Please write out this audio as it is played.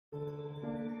This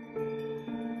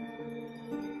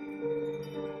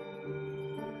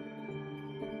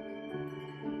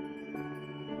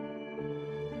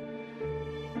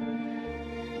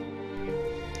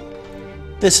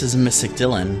is Mystic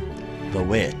Dylan, the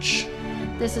Witch.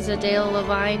 This is Adela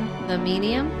Levine, the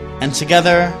Medium. And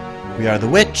together, we are the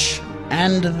Witch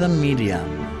and the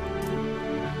Medium.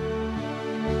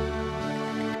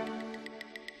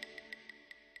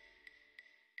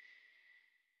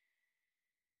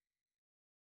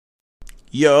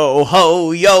 Yo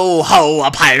ho,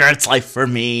 a pirate's life for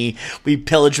me. We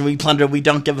pillage and we plunder, we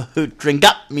don't give a hoot, drink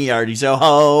up me hearties, yo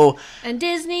ho. And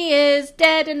Disney is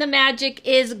dead and the magic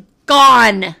is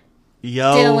gone.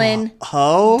 Yo Dylan.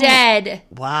 Ho? Dead.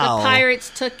 Wow. The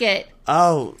pirates took it.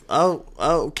 Oh,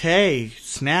 okay.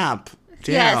 Snap.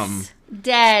 Damn. Yes.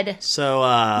 Dead. So,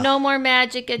 no more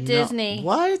magic at Disney.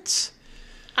 What?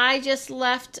 I just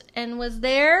left and was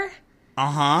there.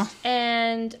 Uh-huh.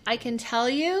 And I can tell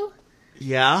you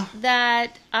Yeah?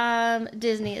 that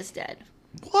Disney is dead.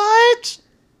 What?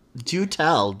 Do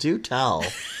tell.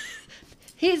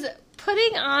 He's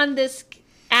putting on this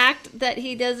act that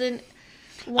he doesn't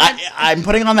want. I'm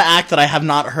putting on the act that I have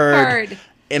not heard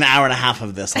an hour and a half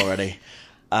of this already.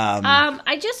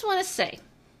 I just want to say,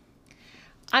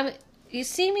 you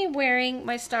see me wearing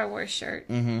my Star Wars shirt.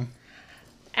 Mm-hmm.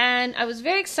 And I was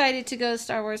very excited to go to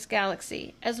Star Wars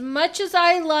Galaxy. As much as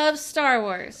I love Star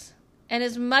Wars, and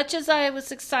as much as I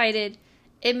was excited,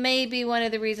 it may be one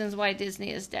of the reasons why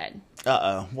Disney is dead.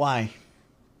 Uh-oh. Why?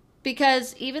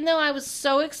 Because even though I was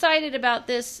so excited about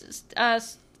this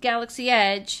Galaxy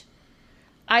Edge,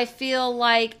 I feel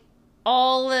like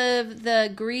all of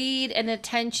the greed and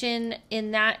attention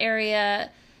in that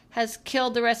area has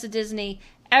killed the rest of Disney.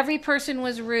 Every person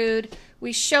was rude.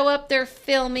 We show up there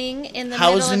filming in the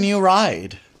How was the new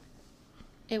ride?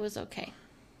 It was okay.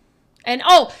 And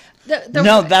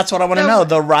no, that's what I want to know.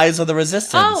 The Rise of the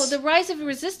Resistance. Oh, the Rise of the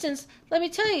Resistance. Let me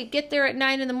tell you, get there at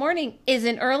 9 in the morning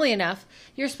isn't early enough.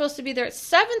 You're supposed to be there at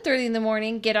 7:30 in the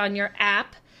morning, get on your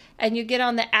app, and you get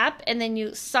on the app, and then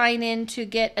you sign in to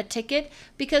get a ticket,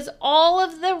 because all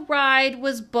of the ride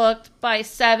was booked by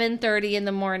 7:30 in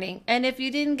the morning. And if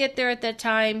you didn't get there at that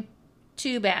time,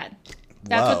 too bad.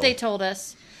 That's what they told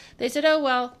us. They said, oh,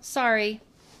 well, sorry.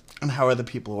 And how are the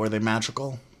people? Were they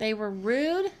magical? They were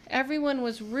rude. Everyone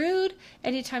was rude.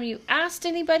 Anytime you asked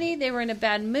anybody, they were in a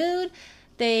bad mood.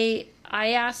 I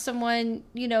asked someone,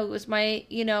 is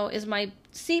my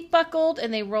seat buckled?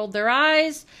 And they rolled their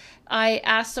eyes. I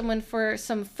asked someone for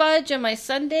some fudge on my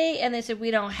sundae, and they said,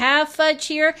 we don't have fudge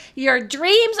here. Your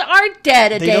dreams are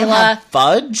dead, Adela. They don't have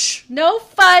fudge? No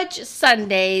fudge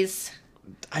sundaes.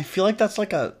 I feel like that's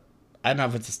like I don't know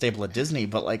if it's a staple at Disney,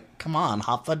 but like, come on,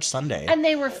 hot fudge sundae. And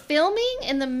they were filming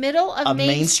in the middle of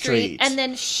Main Street and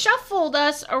then shuffled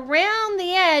us around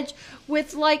the edge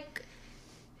with like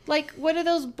what are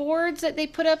those boards that they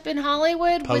put up in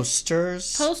Hollywood?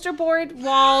 Posters? Poster board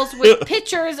walls with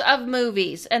pictures of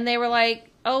movies. And they were like,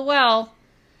 oh, well,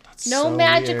 that's no so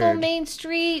magical weird. Main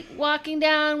Street, walking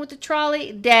down with the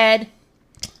trolley, dead.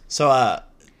 So, how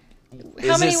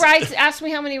many rides? Ask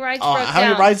me how many rides broke down.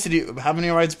 How many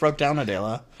rides broke down,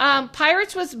 Adela?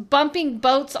 Pirates was bumping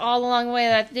boats all along the way.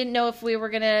 I didn't know if we were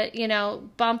gonna,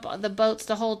 bump the boats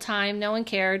the whole time. No one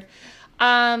cared.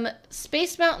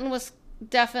 Space Mountain was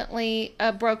definitely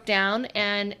broke down,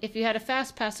 and if you had a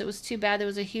fast pass, it was too bad. There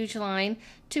was a huge line,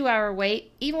 2-hour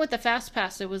wait. Even with the fast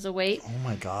pass, it was a wait. Oh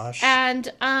my gosh! And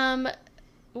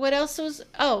what else was...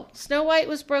 Oh, Snow White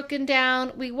was broken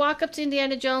down. We walk up to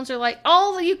Indiana Jones. They're like,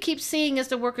 all you keep seeing is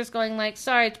the workers going like,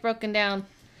 sorry, it's broken down.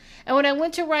 And when I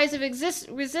went to Rise of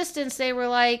Resistance, they were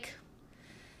like...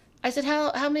 I said,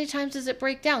 how many times does it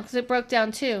break down? Because it broke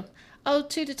down too. Oh,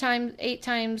 8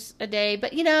 times a day.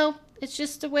 But, it's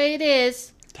just the way it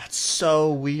is. That's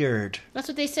so weird. That's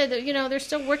what they said. They're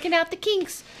still working out the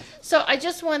kinks. So I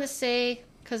just want to say...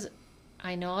 Because...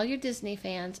 I know all your Disney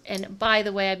fans. And by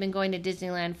the way, I've been going to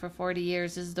Disneyland for 40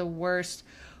 years. This is the worst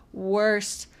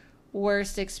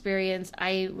experience.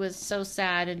 I was so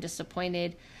sad and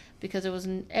disappointed because it was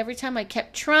every time I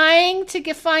kept trying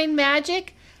to find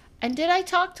magic. And did I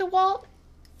talk to Walt?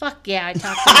 Fuck yeah, I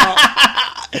talked to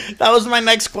Walt. That was my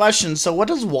next question. So what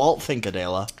does Walt think,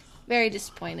 Adela? Very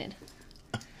disappointed.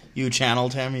 You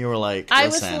channeled him? You were like, listen. I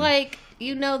was like...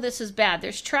 this is bad.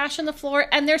 There's trash on the floor,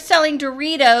 and they're selling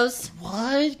Doritos.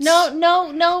 What?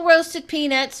 No roasted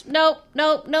peanuts. No,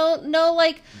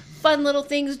 like, fun little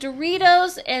things.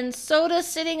 Doritos and soda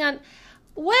sitting on...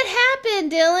 What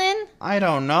happened, Dylan? I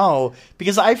don't know.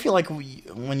 Because I feel like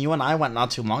when you and I went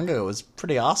not too long ago, it was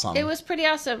pretty awesome. It was pretty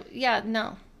awesome. Yeah,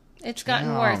 no. It's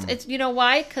gotten worse. It's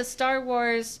why? Because Star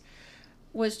Wars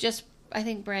was just I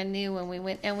think, brand new when we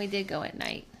went, and we did go at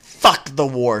night. Fuck the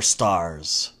war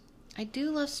stars. I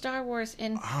do love Star Wars,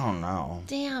 and I don't know.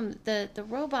 damn, the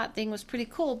robot thing was pretty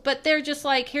cool. But they're just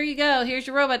like, here you go, here's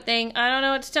your robot thing. I don't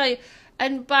know what to tell you.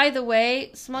 And by the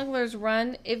way, Smuggler's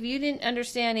Run, if you didn't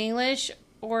understand English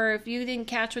or if you didn't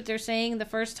catch what they're saying the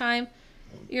first time,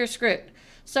 you're screwed.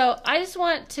 So I just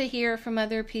want to hear from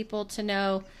other people to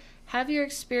know, have your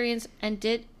experience, and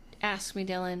ask me,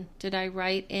 Dylan, did I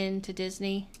write into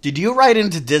Disney? Did you write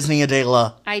into Disney,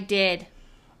 Adela? I did.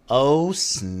 Oh,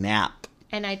 snap.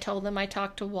 And I told them I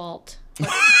talked to Walt. No,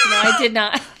 I did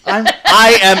not.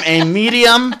 I am a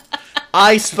medium.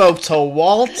 I spoke to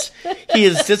Walt. He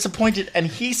is disappointed, and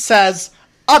he says,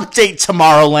 update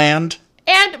Tomorrowland.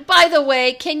 And, by the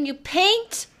way, can you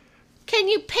paint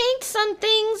some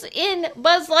things in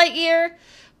Buzz Lightyear?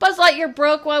 Buzz Lightyear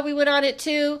broke while we went on it,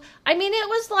 too. I mean, it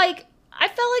was like, I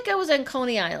felt like I was on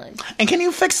Coney Island. And can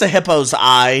you fix the hippo's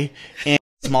eye in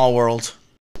Small World?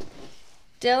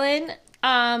 Dylan,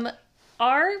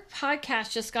 our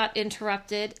podcast just got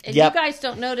interrupted, and Yep. you guys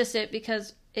don't notice it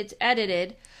because it's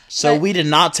edited. So we did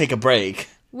not take a break.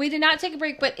 We did not take a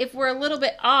break, but if we're a little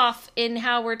bit off in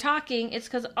how we're talking, it's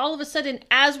because all of a sudden,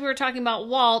 as we were talking about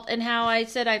Walt and how I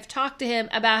said I've talked to him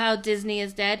about how Disney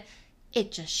is dead,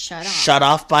 it just shut off. Shut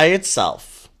off by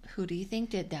itself. Who do you think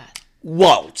did that?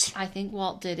 Walt. I think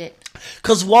Walt did it.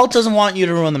 Because Walt doesn't want you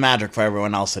to ruin the magic for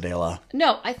everyone else, Adela.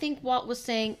 No, I think Walt was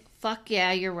saying, fuck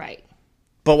yeah, you're right.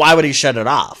 But why would he shut it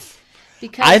off?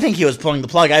 Because I think he was pulling the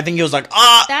plug. I think he was like,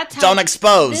 don't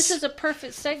expose. This is a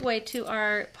perfect segue to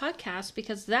our podcast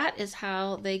because that is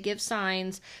how they give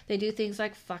signs. They do things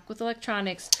like fuck with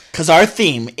electronics. Because our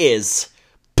theme is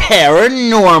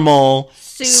paranormal,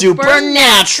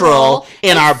 supernatural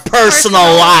in our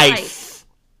personal life.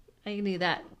 I knew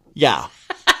that. Yeah.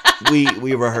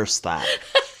 we rehearsed that.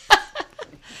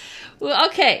 Well,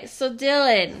 okay, so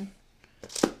Dylan.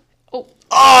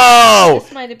 Oh!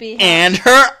 This might be and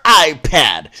her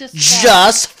iPad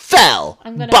just fell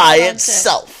by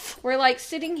itself. We're like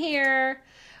sitting here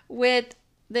with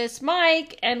this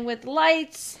mic and with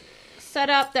lights set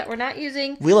up that we're not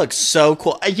using. We look so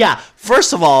cool. Yeah,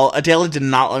 first of all, Adela did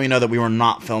not let me know that we were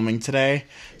not filming today.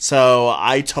 So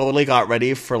I totally got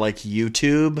ready for like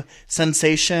YouTube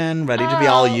sensation, ready to be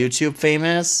all YouTube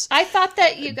famous. I thought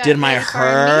that you got did my ready for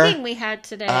our meeting we had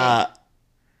today.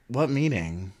 What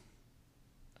meeting?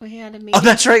 We had a meeting. Oh,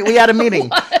 that's right. We had a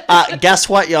meeting. Guess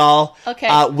what, y'all?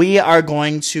 Okay. We are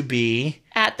going to be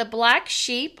at the Black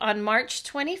Sheep on March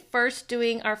 21st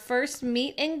doing our first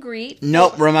meet and greet.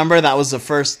 Nope. Remember, that was the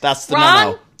first. That's the Wrong?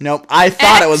 memo. Nope. I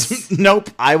thought it was.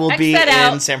 Nope. I will be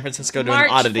out. in San Francisco doing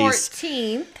March oddities.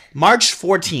 14th. March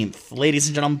 14th. Ladies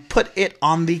and gentlemen, put it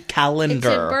on the calendar. It's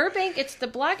in Burbank. It's the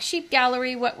Black Sheep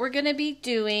Gallery. What we're going to be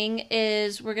doing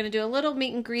is we're going to do a little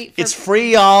meet and greet. It's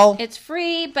free, y'all. It's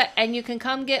free, and you can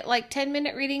come get like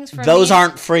 10-minute readings from Those me.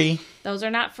 aren't free. Those are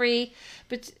not free.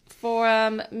 But for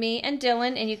me and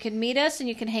Dylan, and you can meet us and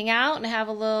you can hang out and have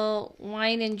a little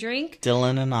wine and drink.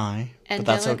 Dylan and I. And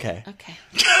but that's Dylan, okay. Okay.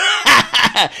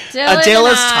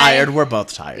 Adela's tired. We're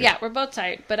both tired. Yeah, we're both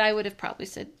tired. But I would have probably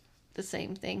said the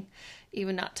same thing,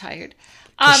 even not tired.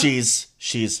 She's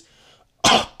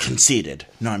conceited.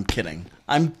 No, I'm kidding.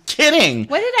 I'm kidding.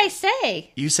 What did I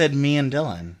say? You said me and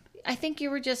Dylan. I think you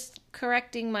were just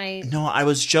correcting my... No, I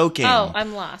was joking. Oh,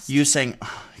 I'm lost. You saying,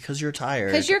 because you're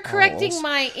tired. Because you're correcting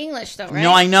my English, though, right?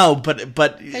 No, I know, but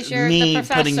you're me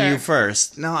the putting you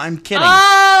first. No, I'm kidding.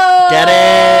 Oh! Get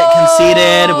it?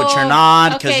 Conceited, which you're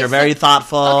not, because Okay, you're very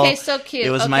thoughtful. Okay, so cute. It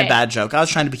was my bad joke. I was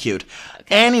trying to be cute.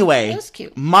 Okay. Anyway, It was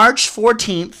cute. March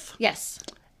 14th. Yes.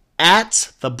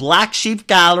 At the Black Sheep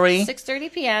Gallery.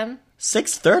 6:30 p.m.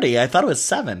 6:30? I thought it was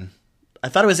 7. I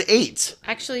thought it was 8.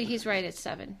 Actually, he's right. It's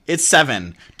 7. It's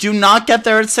 7. Do not get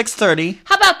there at 6:30.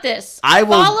 How about this? I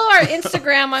will follow our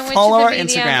Instagram. I went follow to our the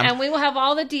medium, Instagram, and we will have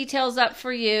all the details up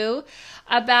for you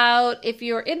about if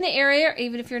you're in the area, or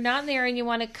even if you're not in the area and you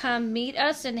want to come meet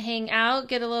us and hang out,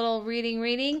 get a little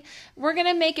reading. We're going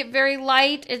to make it very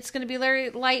light. It's going to be very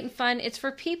light and fun. It's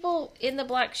for people in the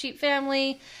Black Sheep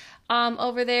family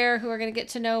over there who are going to get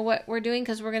to know what we're doing,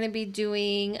 because we're going to be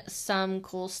doing some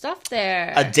cool stuff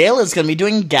there. Adela's going to be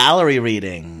doing gallery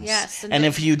readings. Yes. And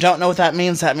if you don't know what that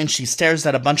means she stares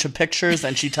at a bunch of pictures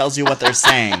and she tells you what they're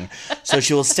saying. So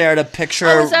she will stare at a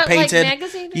picture is that painted. like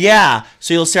magazine? Yeah.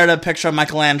 So you'll stare at a picture of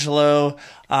Michelangelo.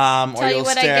 Or you'll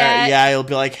what stare. I get. Yeah, you'll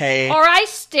be like, hey. Or I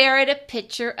stare at a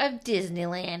picture of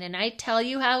Disneyland and I tell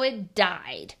you how it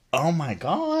died. Oh my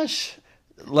gosh.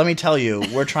 Let me tell you,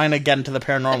 we're trying to get into the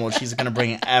paranormal. She's going to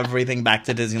bring everything back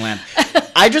to Disneyland.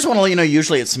 I just want to let you know,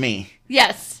 usually it's me.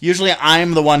 Yes. Usually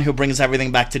I'm the one who brings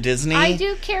everything back to Disney. I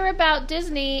do care about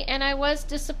Disney, and I was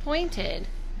disappointed.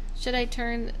 Should I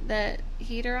turn the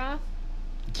heater off?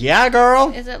 Yeah,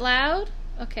 girl. Is it loud?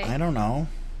 Okay. I don't know.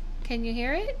 Can you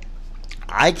hear it?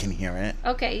 I can hear it.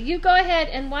 Okay, you go ahead,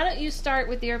 and why don't you start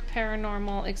with your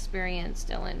paranormal experience,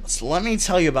 Dylan? So let me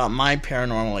tell you about my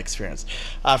paranormal experience.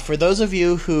 For those of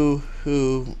you who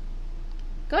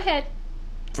Go ahead.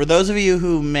 For those of you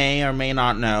who may or may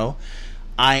not know,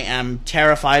 I am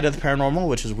terrified of the paranormal,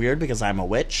 which is weird because I'm a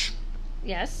witch.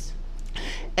 Yes.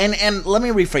 And let me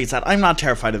rephrase that. I'm not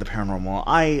terrified of the paranormal.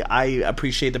 I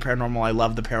appreciate the paranormal. I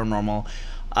love the paranormal.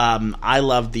 I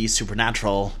love the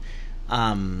supernatural.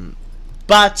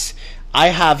 But I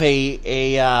have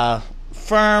a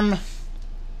firm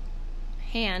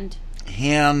hand.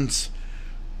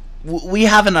 We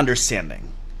have an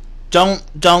understanding.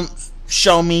 Don't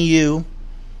show me you.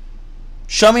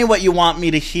 Show me what you want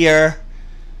me to hear.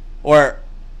 Or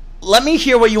let me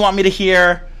hear what you want me to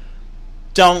hear.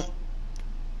 Don't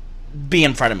be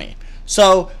in front of me.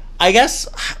 So I guess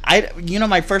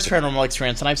my first paranormal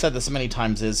experience, and I've said this many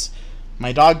times, is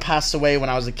my dog passed away when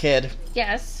I was a kid.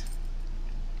 Yes.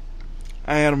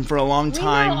 I had him for a long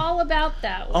time. We know all about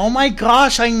that one. Oh my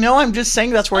gosh, I know. I'm just saying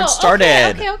that's where it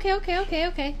started.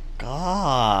 Okay.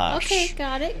 Gosh. Okay,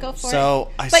 got it. Go for it.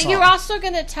 But you're also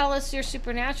going to tell us your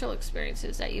supernatural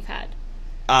experiences that you've had.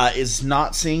 Is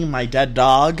not seeing my dead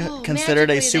dog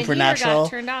considered a supernatural? The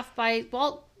heater got turned off by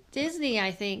Walt Disney,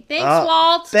 I think. Thanks,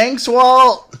 Walt. Thanks,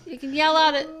 Walt. You can yell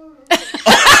out it.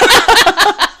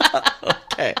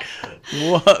 Okay.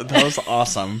 Whoa, that was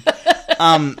awesome.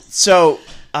 So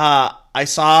I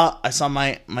saw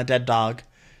my dead dog.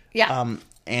 Yeah.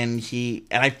 And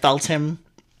I felt him.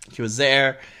 He was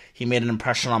there. He made an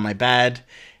impression on my bed.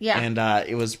 Yeah. And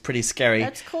it was pretty scary.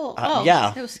 That's cool.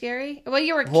 Yeah. It was scary? Well,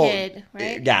 you were a kid,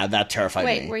 right? Yeah, that terrified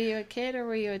me. Wait, were you a kid or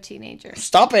were you a teenager?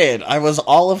 Stop it. I was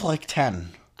all of like 10.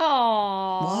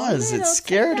 Oh, It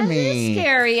scared me. It is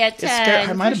scary at 10.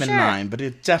 I might have been 9, but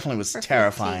it definitely was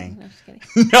terrifying.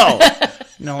 15. No, just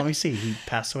kidding. No, let me see. He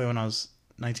passed away when I was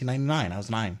 1999. I was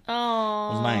 9. Oh. I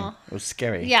was 9. It was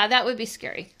scary. Yeah, that would be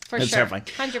scary. For It's sure. terrifying.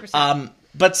 100%.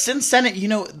 But since then,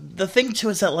 the thing too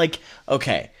is that, like,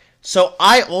 okay, so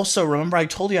I also remember I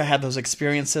told you I had those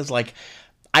experiences. Like,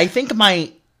 I think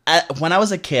when I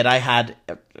was a kid, I had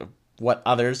what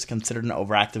others considered an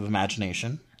overactive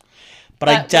imagination. But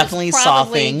I definitely saw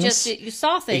things. You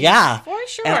saw things. Yeah. For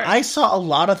sure. And I saw a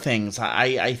lot of things.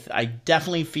 I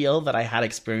definitely feel that I had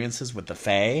experiences with the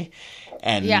Fae.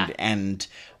 And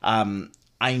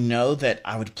I know that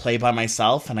I would play by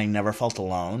myself and I never felt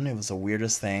alone. It was the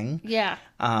weirdest thing. Yeah.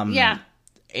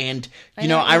 And,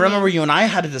 I remember you and I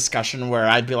had a discussion where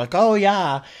I'd be like, oh,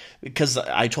 yeah, because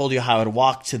I told you how I would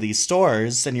walk to these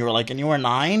stores, and you were like, and you were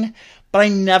 9? But I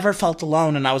never felt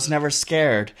alone, and I was never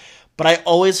scared. But I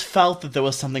always felt that there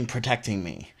was something protecting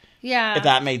me. Yeah. If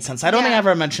that made sense. I don't think I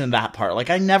ever mentioned that part. Like,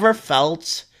 I never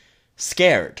felt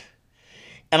scared.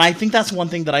 And I think that's one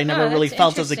thing that I never really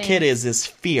felt as a kid is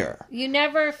fear. You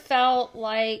never felt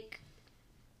like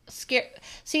scared.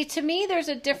 See, to me, there's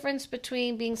a difference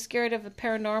between being scared of a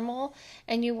paranormal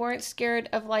and you weren't scared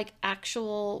of, like,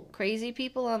 actual crazy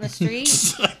people on the street.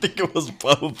 I think it was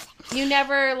both. You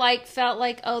never, like, felt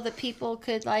like, oh, the people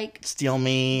could, like, steal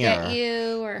me get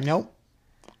you or... Nope.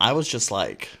 I was just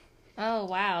like... Oh,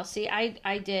 wow. See,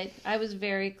 I did. I was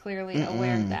very clearly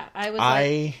aware of that. I was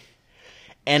like...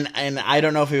 And I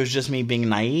don't know if it was just me being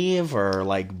naive or,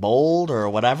 like, bold or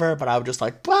whatever, but I would just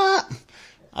like, bah!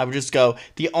 I would just go.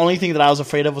 The only thing that I was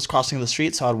afraid of was crossing the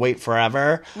street, so I'd wait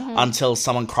forever until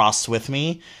someone crossed with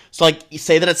me. So, like,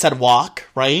 say that it said walk,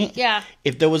 right? Yeah.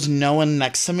 If there was no one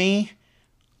next to me,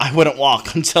 I wouldn't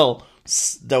walk until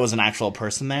there was an actual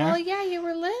person there. Well, yeah, you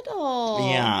were little.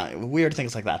 Yeah, weird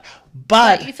things like that.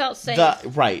 But you felt safe.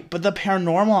 Right. But the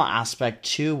paranormal aspect,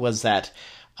 too, was that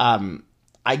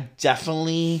I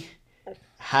definitely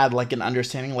had, like, an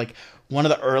understanding, like, one of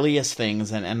the earliest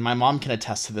things, and my mom can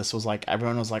attest to this, was, like,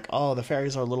 everyone was like, oh, the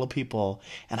fairies are little people.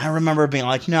 And I remember being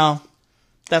like, no,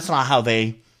 that's not how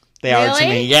they are to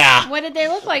me. Yeah. What did they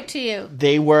look like to you?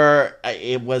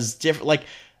 It was different. Like,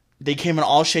 they came in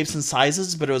all shapes and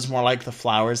sizes, but it was more like the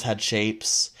flowers had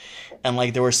shapes. And,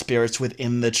 like, there were spirits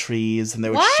within the trees, and they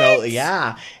would show,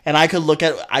 yeah. And I could look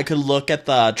at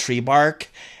the tree bark,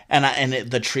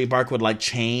 and the tree bark would, like,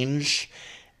 change.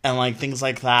 And, like, things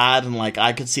like that, and, like,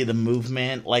 I could see the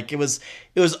movement. Like, it was,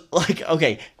 like,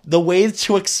 okay, the way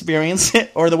to experience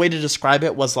it, or the way to describe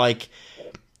it was, like,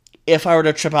 if I were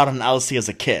to trip out on LSD as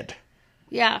a kid.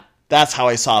 Yeah. That's how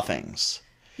I saw things.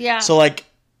 Yeah. So, like,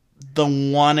 the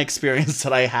one experience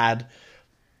that I had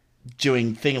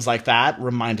doing things like that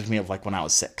reminded me of like when I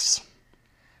was 6.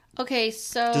 Okay,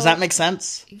 so Does that make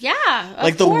sense? Yeah,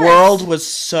 like of the course. world was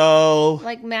so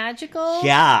like magical.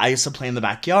 Yeah, I used to play in the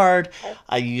backyard.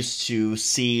 I used to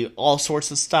see all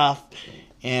sorts of stuff,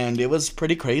 and it was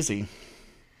pretty crazy.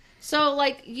 So,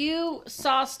 like, you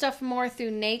saw stuff more through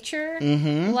nature?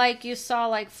 Mm-hmm. Like, you saw,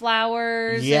 like,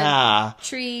 flowers and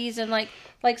trees and, like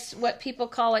what people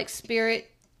call, like, spirit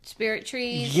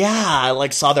trees? Yeah, I,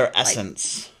 like, saw their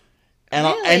essence. And,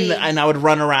 really? and I would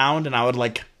run around, and I would,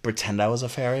 like, pretend I was a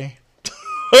fairy.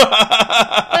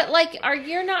 But, like,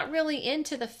 you're not really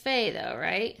into the fae, though,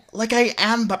 right? Like, I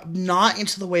am, but not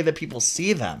into the way that people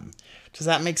see them. Does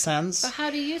that make sense? But how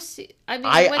do you see... I mean,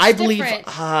 I believe... different?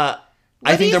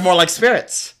 I think they're more like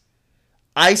spirits.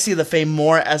 I see the fae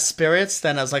more as spirits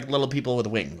than as, like, little people with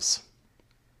wings.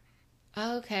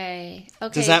 Okay.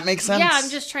 Does that make sense? Yeah,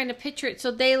 I'm just trying to picture it. So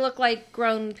they look like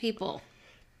grown people.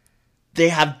 They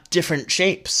have different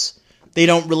shapes. They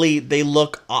don't really... they're,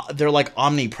 like,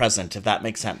 omnipresent, if that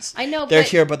makes sense. I know, They're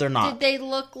here, but they're not. Did they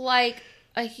look like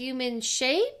a human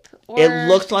shape? Or... It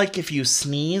looked like if you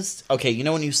sneezed... Okay, you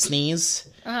know when you sneeze?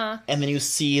 Uh-huh. And then you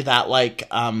see that, like,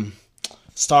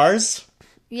 stars?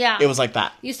 Yeah. It was like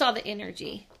that. You saw the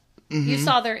energy. Mm-hmm. You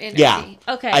saw their energy. Yeah.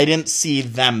 Okay. I didn't see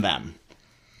them.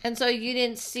 And so you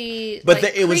didn't see, but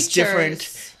like, it was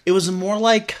different. It was more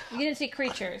like... You didn't see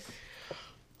creatures.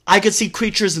 I could see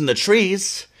creatures in the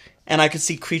trees, and I could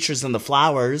see creatures in the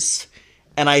flowers,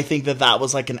 and I think that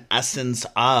was, like, an essence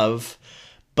of...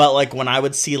 But, like, when I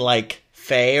would see, like,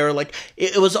 fae, or, like...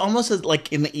 It was almost,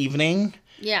 like, in the evening...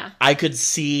 Yeah. I could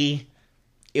see...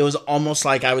 It was almost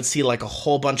like I would see, like, a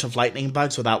whole bunch of lightning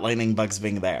bugs without lightning bugs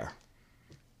being there.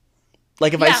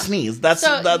 Like, if I sneeze, that's...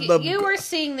 So you were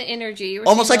seeing the energy. You were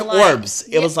almost seeing like the light. orbs.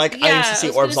 It was like, I used to see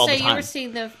orbs all the time. You were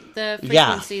seeing the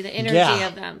frequency, the energy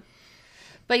of them.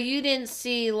 But you didn't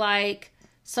see, like,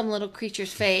 some little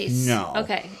creature's face. No.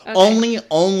 Okay.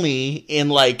 Only in,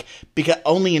 like...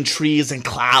 only in trees and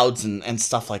clouds and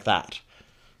stuff like that.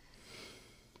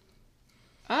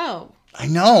 Oh. I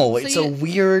know, it's a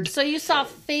weird... So you saw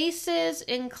faces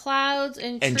in clouds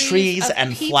and trees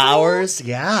and people? flowers,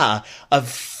 yeah.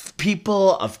 Of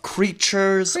people, of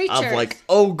creatures, of, like,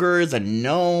 ogres and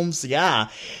gnomes, yeah.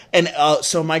 And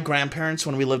so my grandparents,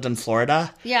 when we lived in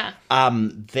Florida... Yeah.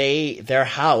 Their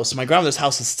house, my grandmother's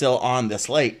house is still on this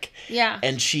lake. Yeah.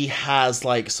 And she has,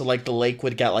 like... So, like, the lake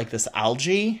would get, like, this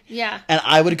algae. Yeah. And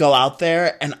I would go out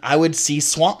there, and I would see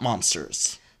swamp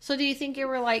monsters. So do you think you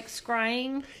were, like,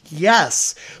 scrying?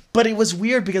 Yes. But it was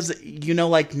weird because, you know,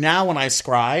 like, now when I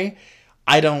scry,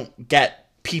 I don't get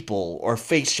people or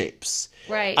face shapes.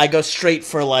 Right. I go straight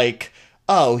for, like,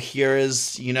 oh, here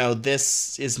is, you know,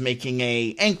 this is making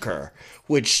a anchor,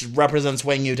 which represents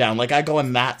weighing you down. Like, I go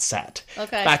in that set.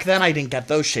 Okay. Back then, I didn't get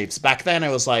those shapes. Back then, I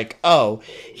was like, oh,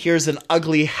 here's an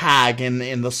ugly hag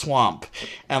in the swamp.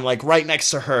 And, like, right next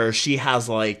to her, she has,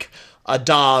 like... a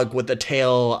dog with the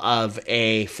tail of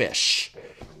a fish.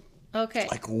 Okay.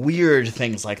 Like weird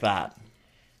things like that.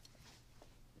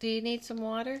 Do you need some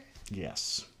water?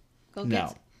 Yes. Go get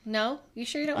some. No? You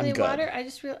sure you don't need good. water? I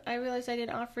realized I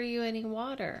didn't offer you any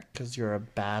water. Because you're a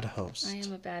bad host. I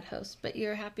am a bad host, but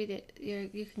you're happy to...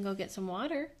 You can go get some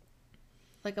water.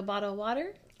 Like a bottle of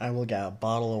water? I will get a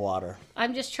bottle of water.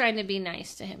 I'm just trying to be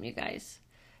nice to him, you guys.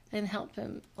 And help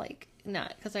him, like...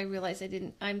 Not because I realized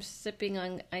I'm sipping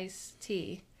on iced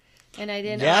tea, and I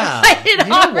didn't. Yeah, I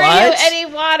didn't offer you any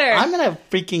water. I'm gonna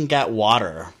freaking get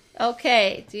water.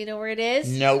 Okay, do you know where it is?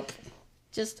 Nope.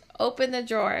 Just open the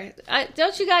drawer.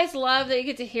 Don't you guys love that you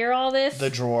get to hear all this? The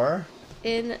drawer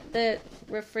in the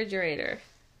refrigerator.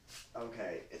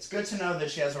 Okay, it's good to know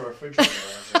that she has a refrigerator.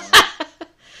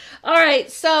 All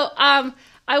right, so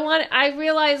I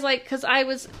realized like because I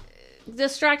was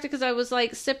distracted because I was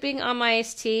like sipping on my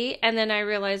iced tea, and then I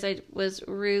realized I was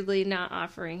rudely not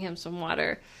offering him some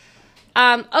water.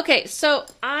 Okay, so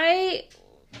I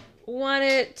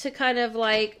wanted to kind of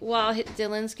like while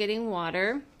Dylan's getting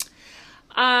water,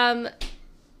 ask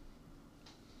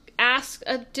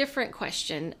a different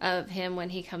question of him when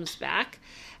he comes back,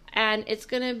 and it's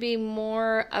going to be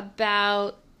more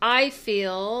about I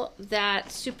feel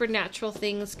that supernatural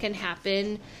things can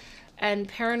happen and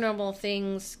paranormal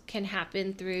things can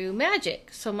happen through magic.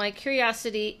 So my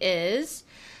curiosity is,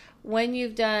 when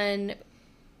you've done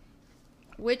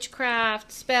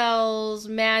witchcraft, spells,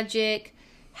 magic,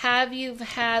 have you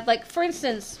had, like, for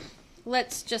instance,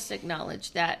 let's just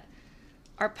acknowledge that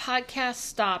our podcast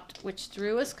stopped, which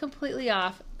threw us completely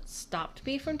off, stopped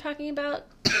me from talking about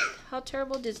how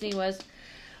terrible Disney was.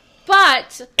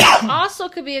 But also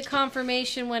could be a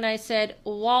confirmation when I said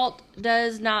Walt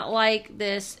does not like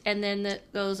this, and then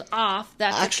that goes off.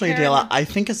 That's actually, Adela, I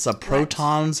think it's the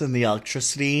protons and the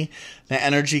electricity, the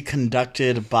energy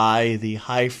conducted by the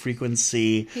high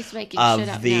frequency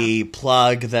of the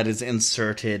plug that is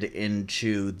inserted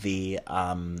into the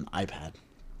iPad.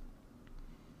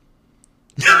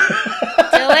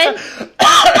 Dylan,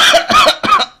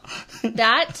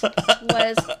 that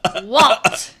was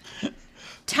Walt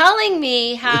telling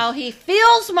me how he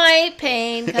feels my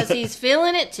pain because he's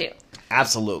feeling it too.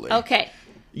 Absolutely. Okay.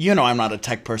 You know I'm not a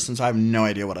tech person, so I have no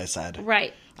idea what I said.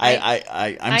 Right.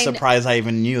 I'm surprised I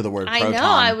even knew the word proton. I know.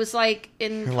 I was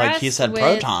impressed like he said with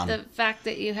proton. The fact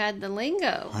that you had the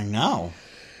lingo. I know.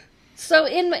 So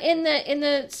in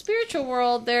the spiritual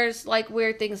world, there's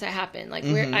weird things that happen.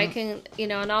 Where I can,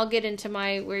 and I'll get into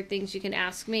my weird things. You can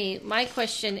ask me. My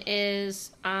question is,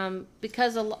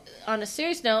 because on a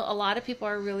serious note, a lot of people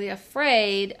are really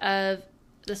afraid of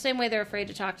the same way they're afraid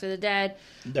to talk to the dead.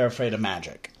 They're afraid of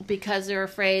magic because they're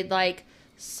afraid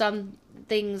some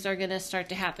things are going to start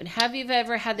to happen. Have you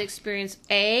ever had the experience?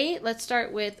 Let's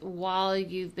start with while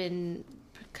you've been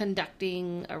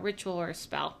conducting a ritual or a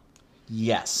spell.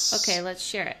 Yes. Okay, let's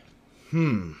share it.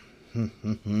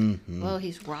 Well,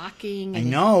 he's rocking. I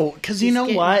know, because you know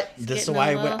what? This is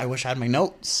why I wish I had my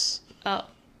notes. Oh.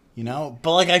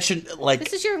 But I should,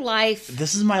 This is your life.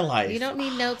 This is my life. You don't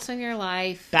need notes on your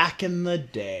life. Back in the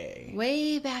day.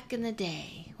 Way back in the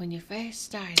day, when you first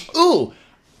started. Ooh!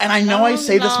 And I know I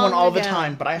say this one all the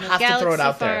time, but I have to throw it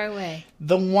out there. Away.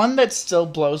 The one that still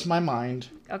blows my mind.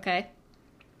 Okay.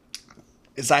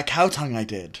 Is that cow tongue I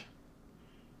did.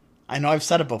 I know I've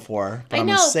said it before, but I'm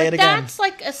going to say it again. That's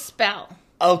like a spell.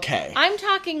 Okay. I'm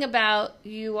talking about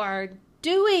you are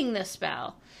doing the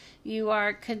spell. You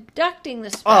are conducting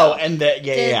the spell. Oh, and did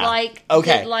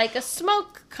a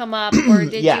smoke come up, or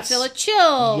did you feel a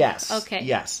chill? Yes. Okay.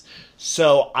 Yes.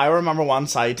 So I remember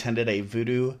once I attended a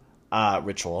voodoo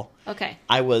ritual. Okay.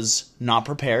 I was not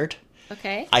prepared.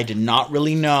 Okay. I did not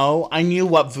really know. I knew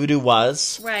what voodoo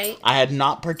was. Right. I had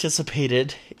not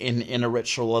participated in a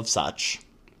ritual of such.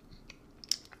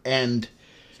 And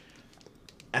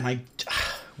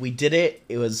we did it.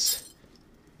 It was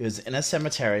in a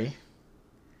cemetery.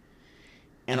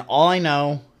 And all I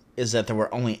know is that there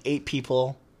were only 8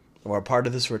 people that were a part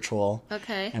of this ritual.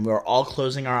 Okay. And we were all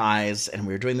closing our eyes, and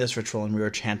we were doing this ritual, and we were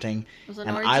chanting. Was it an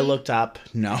and orgy? I looked up.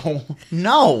 No.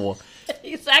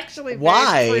 He's actually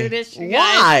very prudish.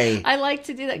 Why? I like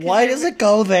to do that. Why does it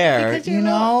go there?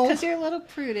 Because you're a little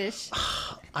prudish.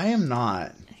 I am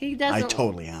not. He doesn't. I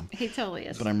totally am. He totally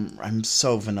is. But I'm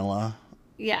so vanilla.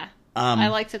 Yeah. I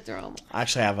like to throw him.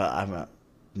 Actually, I have a.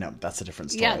 No, that's a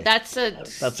different story. Yeah, that's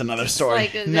another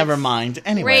story. Never mind.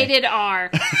 Anyway, rated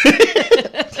R.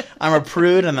 I'm a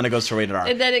prude, and then it goes to rated R.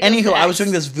 And then it goes Anywho, I was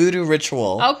doing this voodoo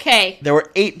ritual. Okay. There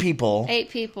were 8 people. 8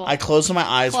 people. I closed my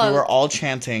eyes. Clothed. We were all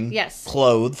chanting. Yes.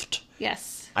 Clothed.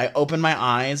 Yes. I opened my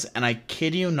eyes, and I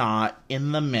kid you not,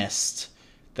 in the mist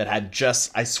that had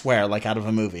just, I swear, like out of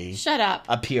a movie. Shut up.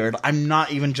 Appeared. I'm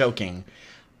not even joking.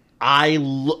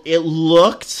 It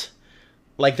looked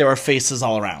like there were faces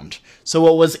all around. So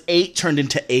what was 8 turned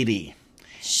into 80.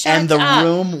 Shut and the up.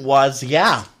 room was,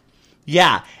 yeah.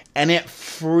 And it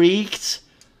freaked.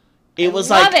 It was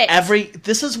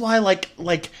this is why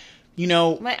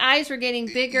my eyes were getting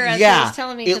bigger as he was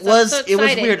telling me. It was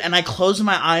weird. And I closed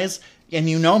my eyes, and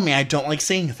you know me, I don't like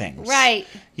seeing things. Right.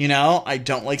 I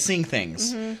don't like seeing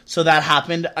things. Mm-hmm. So that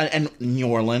happened in New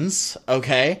Orleans,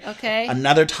 okay? Okay.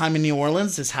 Another time in New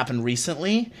Orleans, this happened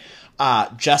recently.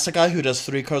 Jessica, who does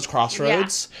Three Coast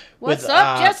Crossroads. Yeah. What's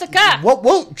up, Jessica?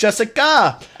 Whoa,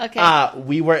 Jessica! Okay.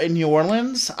 We were in New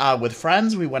Orleans with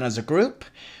friends. We went as a group.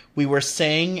 We were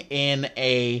staying in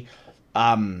a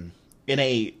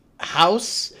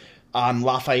house on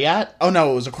Lafayette. Oh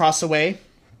no, it was across the way.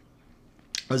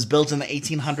 It was built in the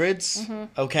 1800s. Mm-hmm.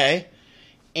 Okay,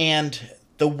 and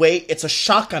it's a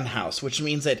shotgun house, which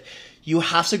means that you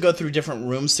have to go through different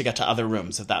rooms to get to other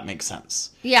rooms, if that makes sense.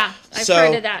 Yeah, I've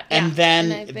heard of that. Yeah. And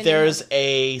then there's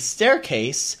a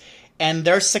staircase, and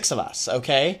there's 6 of us,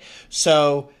 okay?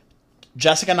 So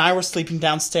Jessica and I were sleeping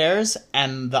downstairs,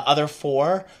 and the other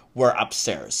 4 were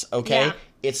upstairs, okay? Yeah.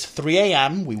 It's 3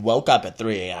 a.m. We woke up at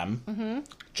 3 a.m. Mm-hmm.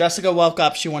 Jessica woke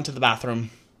up. She went to the bathroom.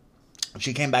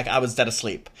 She came back. I was dead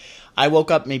asleep. I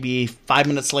woke up maybe 5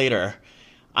 minutes later.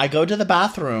 I go to the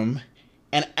bathroom,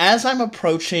 and as I'm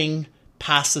approaching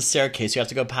past the staircase, you have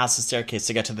to go past the staircase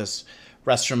to get to this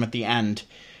restroom at the end,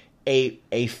 a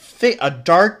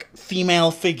dark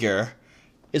female figure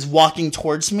is walking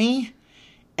towards me,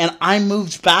 And I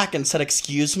moved back and said,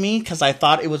 excuse me, because I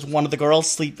thought it was one of the girls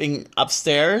sleeping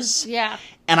upstairs. Yeah.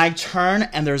 And I turn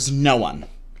and there's no one.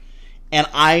 And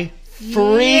I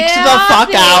freaked the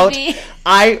fuck out.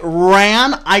 I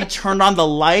ran. I turned on the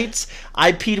lights.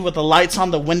 I peed with the lights on,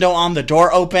 the window on, the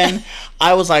door open.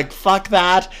 I was like, fuck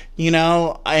that, you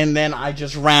know? And then I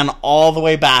just ran all the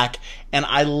way back. And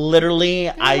I literally...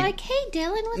 like, hey,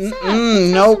 Dylan, what's up?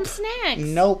 Nope. Have some snacks.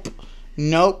 Nope.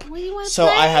 What do you want to So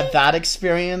play? I had that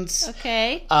experience.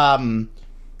 Okay. In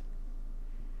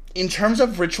terms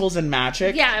of rituals and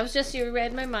magic... Yeah, it was just you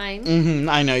read my mind.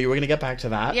 I know, you were going to get back to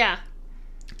that. Yeah.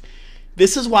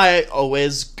 This is why I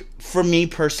always, for me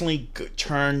personally,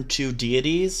 turn to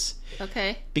deities.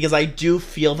 Okay. Because I do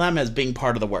feel them as being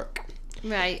part of the work.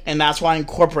 Right. And that's why I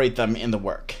incorporate them in the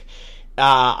work.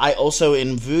 I also,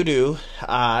 in voodoo,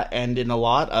 and in a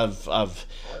lot of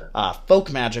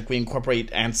folk magic, we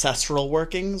incorporate ancestral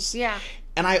workings. Yeah.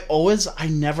 And I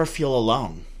never feel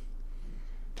alone.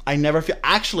 I never feel...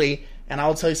 Actually, and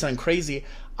I'll tell you something crazy,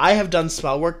 I have done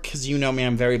spell work because you know me,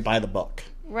 I'm very by the book.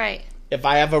 Right. If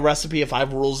I have a recipe, if I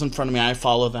have rules in front of me, I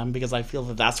follow them because I feel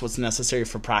that that's what's necessary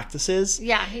for practices.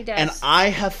 Yeah, he does. And I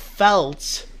have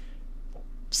felt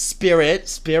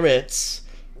spirits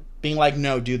being like,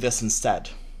 no, do this instead.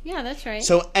 Yeah, that's right.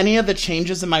 So any of the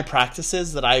changes in my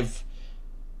practices that I've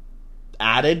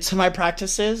added to my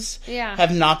practices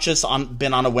have not just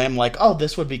been on a whim like, oh,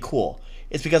 this would be cool.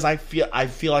 It's because I feel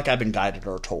like I've been guided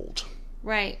or told.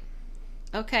 Right.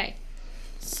 Okay.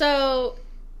 So...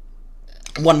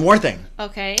 One more thing.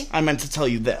 Okay. I meant to tell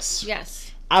you this.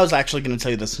 Yes. I was actually going to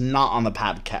tell you this not on the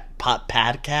podcast. On the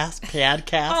podcast.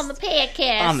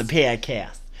 On the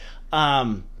podcast.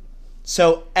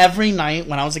 So every night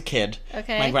when I was a kid,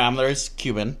 my grandmother is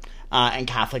Cuban and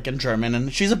Catholic and German,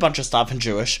 and she's a bunch of stuff and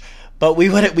Jewish. But we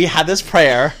had this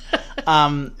prayer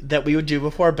that we would do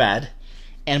before bed,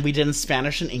 and we did in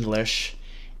Spanish and English,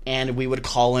 and we would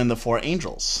call in the 4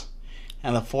 angels,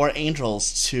 and the 4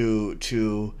 angels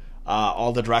to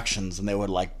all the directions, and they would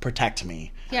like protect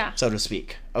me, so to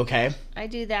speak. Okay, I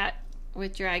do that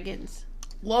with dragons.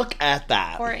 Look at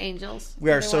that. 4 angels.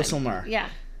 We are so similar. Yeah.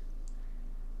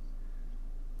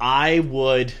 I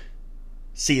would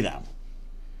see them.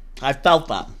 I felt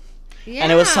them. Yeah,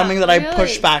 and it was something that I really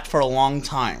pushed back for a long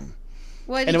time.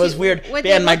 What and it was weird. What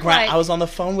and my like? I was on the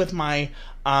phone with my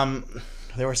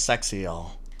they were sexy,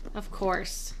 y'all. Of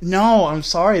course. No, I'm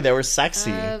sorry, they were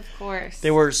sexy. Of course.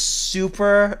 They were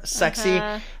super sexy,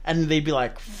 and they'd be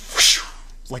like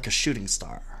a shooting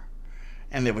star.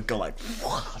 And they would go like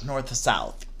north to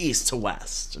south, east to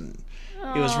west, and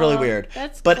it was really weird.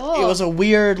 That's but cool. It was a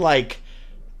weird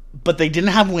but they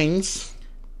didn't have wings.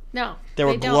 No. They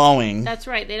were glowing. That's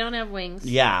right. They don't have wings.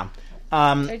 Yeah.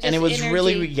 And it was energy.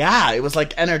 really, it was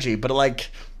like energy, but it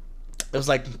was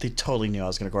like they totally knew I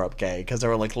was going to grow up gay because they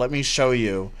were like, let me show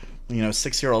you,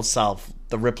 6-year-old self,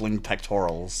 the rippling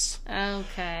pectorals.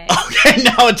 Okay. Okay,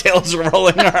 now Adela's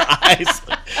rolling her eyes.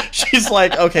 She's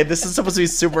like, okay, this is supposed to be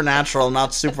supernatural,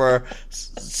 not super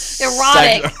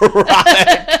erotic.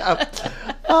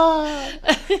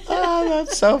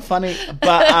 That's so funny.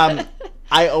 But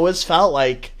I always felt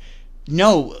like,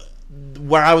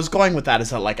 where I was going with that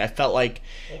is that I felt like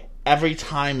every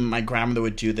time my grandmother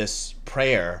would do this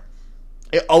prayer,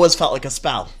 it always felt like a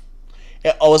spell.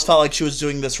 It always felt like she was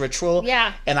doing this ritual.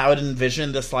 Yeah. And I would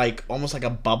envision this almost like a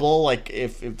bubble,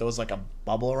 if there was a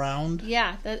bubble around.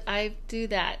 Yeah, I do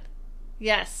that.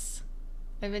 Yes.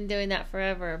 I've been doing that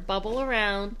forever. Bubble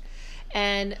around.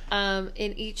 And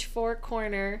in each 4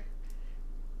 corner,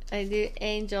 I do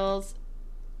angels.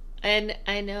 And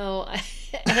I know.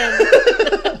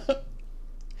 And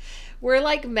we're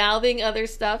mouthing other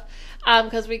stuff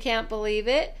because we can't believe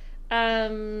it.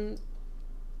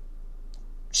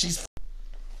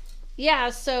 Yeah,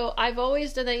 so I've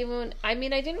always done that. I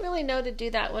didn't really know to do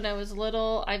that when I was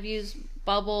little. I've used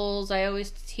bubbles. I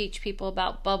always teach people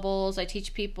about bubbles. I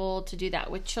teach people to do that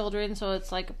with children, so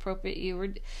it's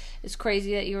appropriate. It's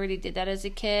crazy that you already did that as a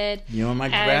kid. You and my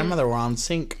grandmother were on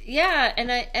sync. Yeah,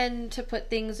 and to put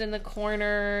things in the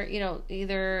corner,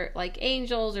 either like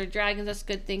angels or dragons. That's a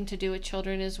good thing to do with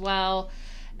children as well.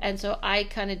 And so I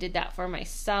kind of did that for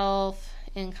myself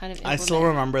and kind of. I still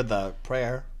remember the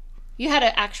prayer. You had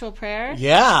an actual prayer?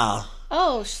 Yeah.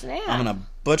 Oh, snap. I'm going to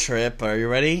butcher it, but are you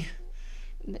ready?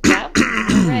 Yep,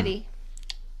 I'm ready.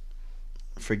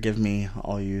 Forgive me,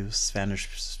 all you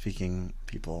Spanish-speaking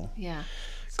people. Yeah.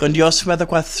 Con Dios me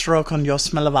secuestro, con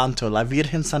Dios me levanto. La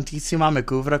Virgen Santísima me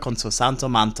cubre con su santo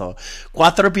manto.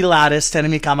 4 pilares tiene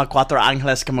mi cama, 4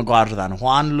 ángeles que me guardan.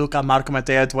 Juan, Luca, Marco,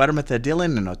 Mateo, duérmete,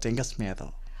 Dylan, y no tengas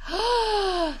miedo.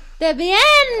 The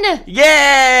bien.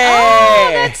 Yay! Oh,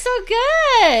 that's so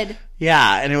good.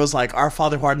 Yeah, and it was like, Our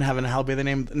Father who art in heaven, hallowed be the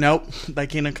name. Nope. Thy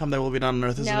kingdom come, thy will be done on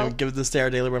earth as Nope. Give this day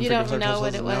our daily bread. You don't know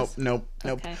what it was? Nope.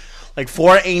 Okay. Like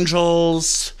 4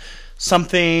 angels,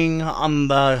 something on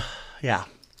the... Yeah.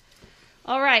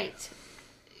 All right.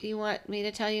 You want me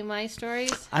to tell you my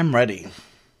stories? I'm ready.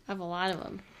 I have a lot of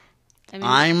them. I mean,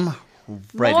 I'm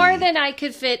ready. more than I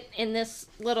could fit in this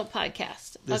little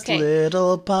podcast. This okay.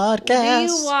 little podcast.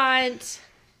 Do you want...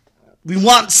 We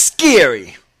want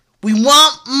scary. We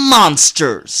want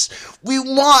monsters. We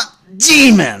want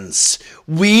demons.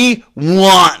 We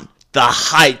want the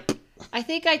hype. I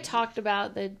think I talked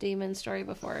about the demon story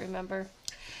before, remember?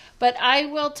 But I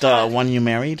will talk... The one you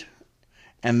married?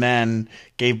 And then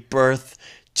gave birth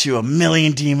to a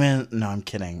million demons? No, I'm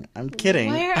kidding.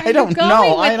 Where are I don't you going know.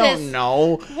 with I this? don't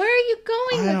know. Where are you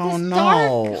going with don't this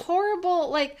know. dark, horrible,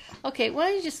 like... Okay, why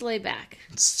don't you just lay back?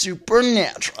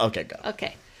 Supernatural. Okay, go.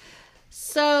 Okay.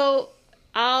 So,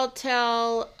 I'll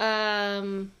tell...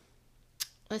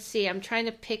 let's see. I'm trying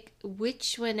to pick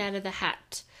which one out of the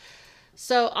hat.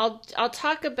 So, I'll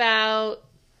talk about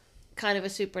kind of a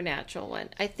supernatural one.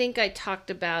 I think I talked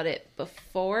about it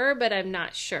before, but I'm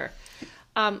not sure.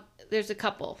 There's a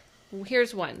couple.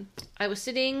 Here's one. I was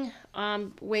sitting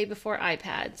way before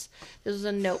iPads. This was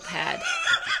a notepad.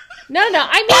 No,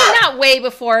 I mean not way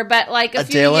before, but like a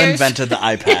few years. Adela invented the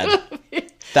iPad.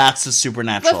 That's the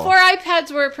supernatural. Before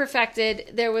iPads were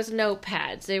perfected, there was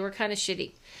notepads. They were kind of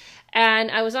shitty. And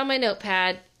I was on my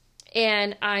notepad,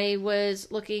 and I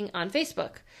was looking on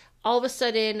Facebook. All of a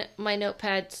sudden, my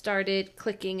notepad started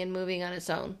clicking and moving on its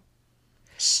own.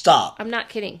 Stop. I'm not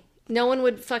kidding. No one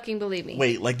would fucking believe me.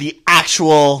 Wait, like the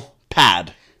actual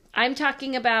pad. I'm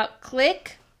talking about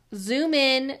click, zoom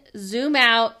in, zoom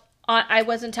out. I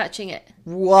wasn't touching it.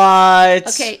 What?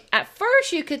 Okay, at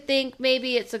first you could think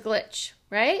maybe it's a glitch,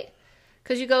 right?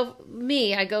 Because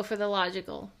I go for the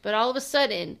logical. But all of a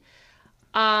sudden,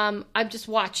 I'm just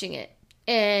watching it.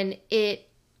 And it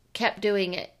kept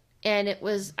doing it. And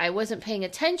I wasn't paying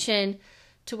attention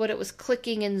to what it was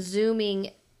clicking and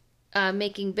zooming,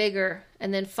 making bigger.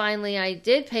 And then finally I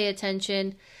did pay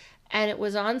attention, and it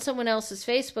was on someone else's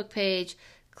Facebook page,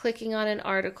 clicking on an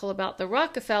article about the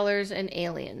Rockefellers and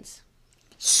aliens.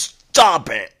 Stop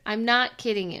it. I'm not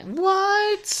kidding you.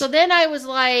 What? So then I was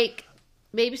like,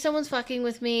 maybe someone's fucking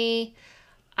with me.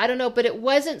 I don't know, but it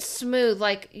wasn't smooth.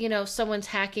 Like, someone's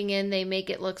hacking in, they make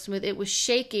it look smooth. It was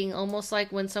shaking, almost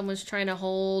like when someone's trying to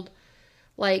hold,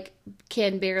 like,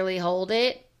 can barely hold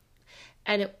it.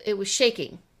 And it was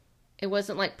shaking. It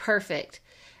wasn't, like, perfect.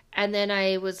 And then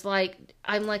I was like,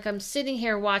 I'm sitting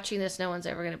here watching this. No one's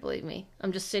ever going to believe me.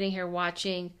 I'm just sitting here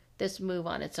watching this move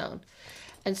on its own.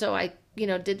 And so I,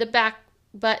 did the back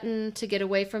button to get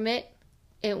away from it.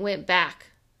 It went back.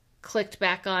 Clicked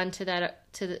back onto the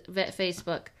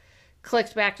Facebook,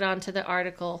 clicked back onto the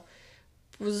article,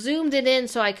 zoomed it in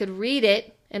so I could read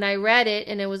it, and I read it,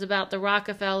 and it was about the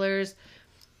Rockefellers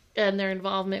and their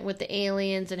involvement with the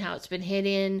aliens and how it's been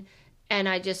hidden, and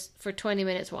I just, for 20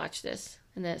 minutes, watched this,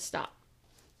 and then it stopped.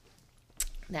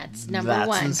 That's number one.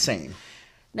 That's insane.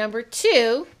 Number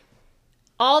two,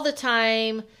 all the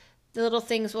time, the little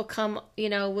things will come,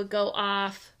 would go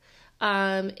off.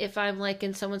 If I'm like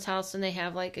in someone's house and they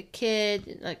have like a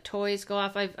kid, like toys go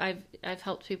off, I've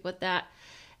helped people with that.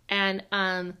 And,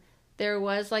 there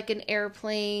was like an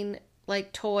airplane,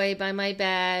 like toy by my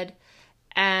bed.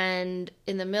 And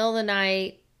in the middle of the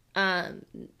night, I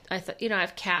thought, I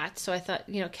have cats. So I thought,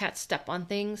 cats step on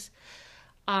things.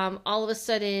 All of a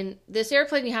sudden this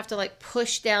airplane, you have to like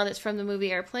push down. It's from the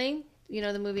movie Airplane.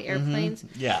 The movie Airplanes.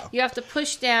 Mm-hmm. Yeah. You have to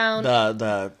push down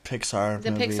the Pixar movie.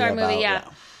 The Pixar movie, yeah.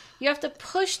 You have to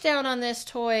push down on this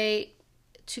toy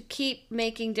to keep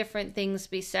making different things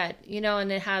be said,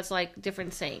 and it has like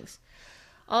different sayings.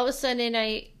 All of a sudden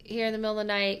I hear in the middle of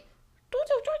the night,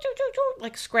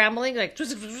 like scrambling, like,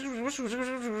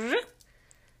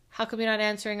 how come you're not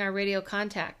answering our radio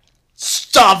contact?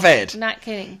 Stop it. Not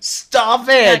kidding. Stop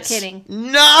it. Not kidding.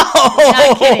 No.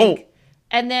 Not kidding.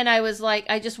 And then I was like,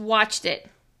 I just watched it.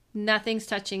 Nothing's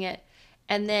touching it.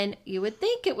 And then you would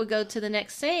think it would go to the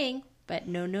next saying, but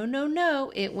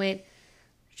no. It went,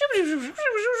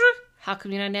 how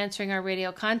come you're not answering our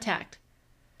radio contact?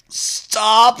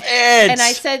 Stop it. And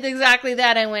I said exactly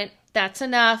that. I went, that's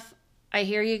enough. I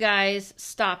hear you guys.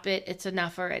 Stop it. It's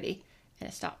enough already. And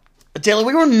it stopped. Adela,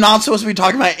 we were not supposed to be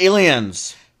talking about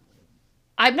aliens.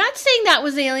 I'm not saying that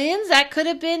was aliens. That could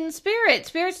have been spirits.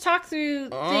 Spirits talk through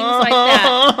things like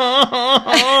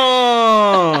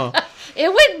that.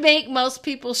 It would make most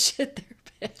people shit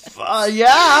their pants.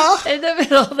 Yeah. In the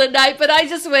middle of the night. But I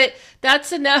just went,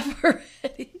 that's enough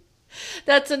already.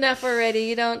 That's enough already.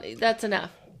 You don't. That's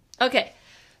enough. Okay,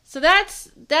 so that's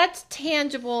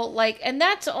tangible. Like, and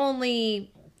that's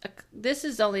only. This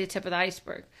is only the tip of the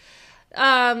iceberg.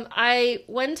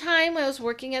 One time I was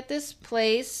working at this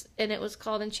place, and it was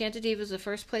called Enchanted Eve. It was the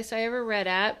first place I ever read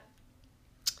at.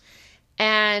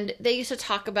 And they used to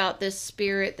talk about this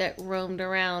spirit that roamed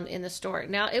around in the store.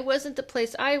 Now, it wasn't the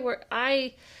place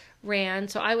I ran,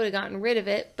 so I would have gotten rid of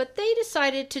it. But they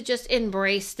decided to just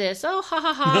embrace this. Oh, ha,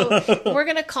 ha, ha. We're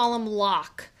going to call him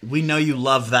Locke. We know you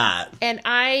love that. And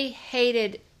I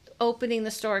hated opening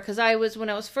the store because when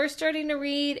I was first starting to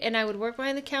read, and I would work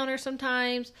behind the counter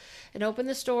sometimes and open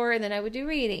the store, and then I would do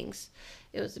readings.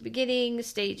 It was the beginning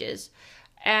stages.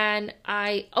 And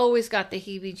I always got the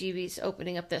heebie-jeebies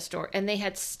opening up that store. And they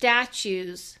had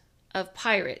statues of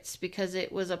pirates because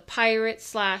it was a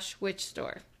pirate/witch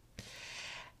store.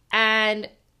 And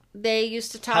they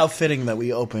used to talk... How fitting that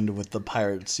we opened with the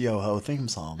Pirates Yo-Ho theme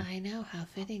song. I know. How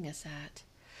fitting is that?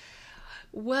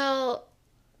 Well,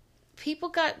 people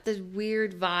got the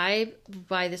weird vibe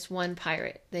by this one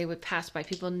pirate. They would pass by.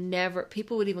 People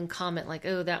would even comment like,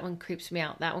 oh, that one creeps me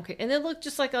out. That one and it looked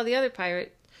just like all the other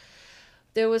pirates.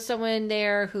 There was someone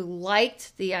there who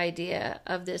liked the idea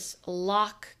of this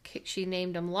Locke. She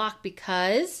named him Locke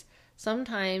because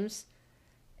sometimes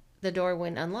the door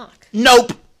wouldn't unlock.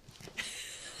 Nope.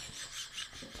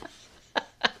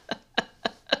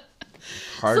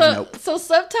 Nope. So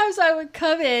sometimes I would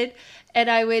come in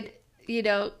and I would,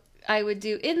 I would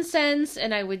do incense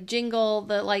and I would jingle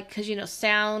because,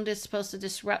 sound is supposed to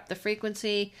disrupt the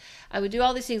frequency. I would do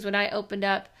all these things when I opened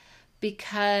up,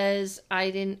 because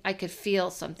I could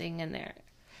feel something in there.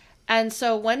 And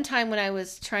so one time when I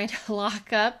was trying to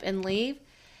lock up and leave,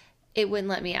 it wouldn't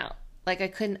let me out. Like I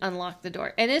couldn't unlock the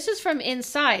door. And it's just from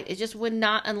inside. It just would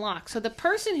not unlock. So the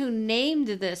person who named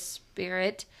this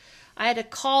spirit, I had to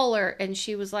call her and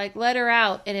she was like, let her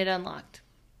out, and it unlocked.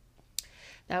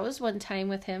 That was one time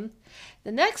with him.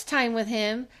 The next time with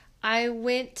him, I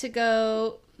went to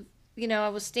go... I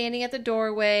was standing at the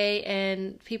doorway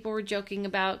and people were joking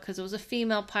about, because it was a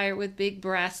female pirate with big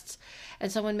breasts,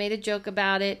 and someone made a joke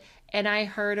about it, and I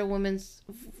heard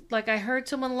I heard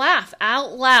someone laugh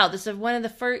out loud. This is one of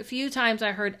the few times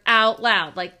I heard out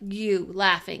loud, like you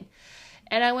laughing.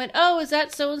 And I went, oh, is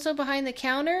that so-and-so behind the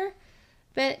counter?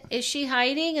 But is she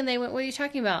hiding? And they went, what are you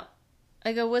talking about?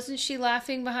 I go, wasn't she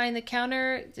laughing behind the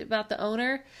counter about the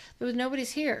owner?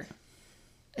 Nobody's here.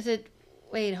 I said,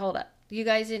 wait, hold up. You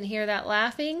guys didn't hear that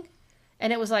laughing?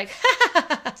 And it was like,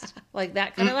 like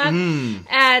that kind of laugh.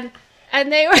 And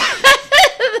they were,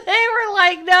 they were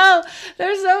like, no,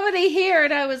 there's nobody here.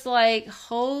 And I was like,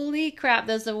 holy crap.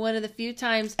 Those are one of the few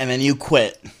times. And then you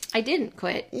quit. I didn't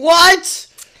quit. What?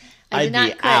 I'd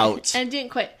not quit. Out. And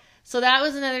didn't quit. So that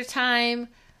was another time.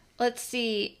 Let's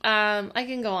see. I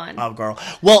can go on. Oh, girl.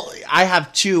 Well, I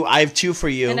have two for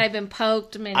you. And I've been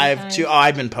poked many times. I have two. Oh,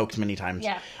 I've been poked many times.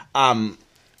 Yeah.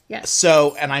 Yes.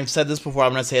 So, and I've said this before,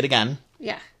 I'm going to say it again.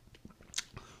 Yeah.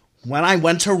 When I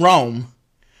went to Rome,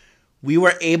 we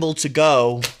were able to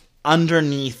go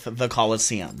underneath the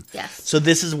Colosseum. Yes. So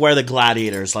this is where the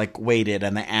gladiators waited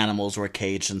and the animals were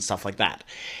caged and stuff like that.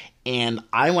 And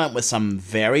I went with some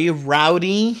very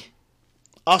rowdy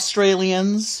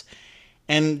Australians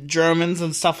and Germans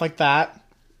and stuff like that.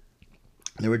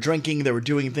 They were drinking, they were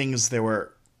doing things, they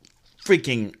were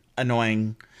freaking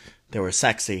annoying. They were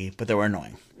sexy, but they were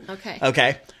annoying.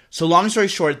 Okay. So long story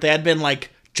short, they had been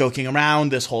joking around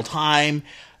this whole time.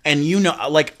 And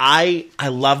I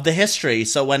love the history.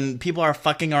 So when people are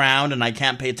fucking around and I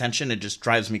can't pay attention, it just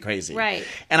drives me crazy. Right.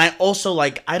 And I also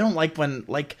I don't like when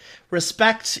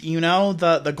respect,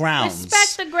 the grounds.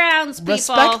 Respect the grounds, people.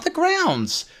 Respect the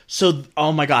grounds. So,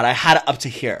 oh my God, I had it up to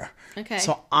here. Okay.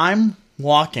 So I'm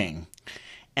walking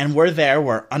and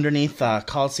we're underneath the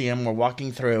Coliseum. We're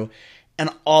walking through. And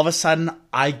all of a sudden,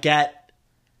 I get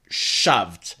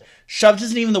shoved. Shoved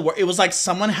isn't even the word. It was like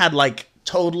someone had,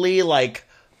 totally,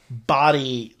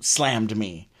 body slammed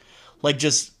me.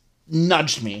 Just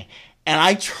nudged me. And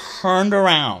I turned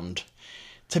around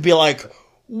to be like,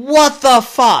 what the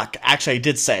fuck? Actually, I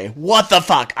did say, what the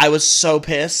fuck? I was so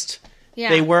pissed. Yeah.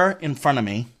 They were in front of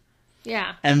me.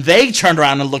 Yeah. And they turned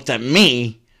around and looked at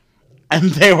me.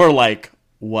 And they were like,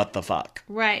 what the fuck?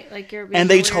 Right, you're being and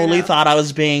they totally thought I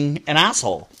was being an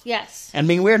asshole. Yes. And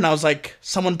being weird, and I was like,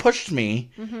 someone pushed me,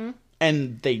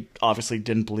 and they obviously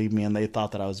didn't believe me, and they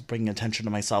thought that I was bringing attention to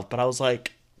myself, but I was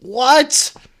like,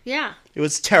 what? Yeah. It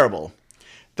was terrible.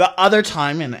 The other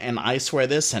time, and I swear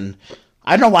this, and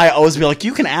I don't know why I always be like,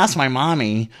 you can ask my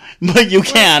mommy, but you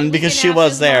can, because she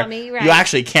was there. Mommy, right. You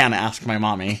actually can ask my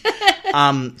mommy.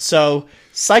 So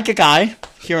Psychic Eye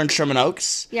here in Sherman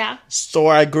Oaks. Yeah.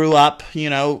 Store I grew up,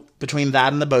 between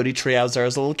that and the Bodhi tree. I was there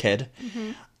as a little kid.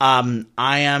 I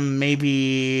am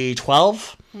maybe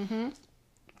 12.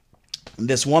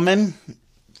 This woman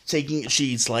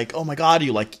she's like, oh my God,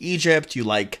 you like Egypt, you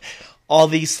like all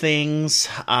these things,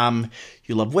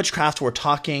 you love witchcraft, we're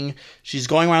talking. She's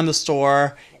going around the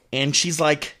store, and she's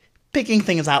like picking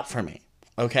things out for me,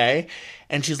 okay?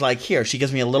 And she's like, here, she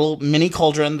gives me a little mini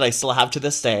cauldron that I still have to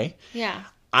this day. Yeah.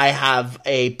 I have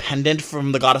a pendant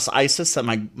from the goddess Isis that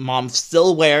my mom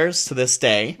still wears to this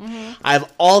day. I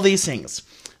have all these things.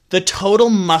 The total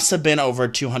must have been over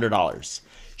 $200.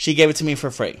 She gave it to me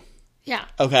for free. Yeah.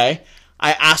 Okay?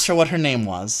 I asked her what her name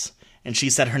was, and she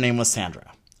said her name was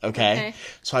Sandra. Okay?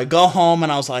 So I go home,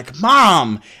 and I was like,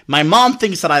 Mom! My mom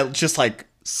thinks that I just,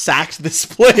 sacked this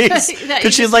place.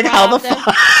 Because she's like, how the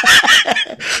fuck?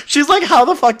 She's like, how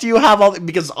the fuck do you have all...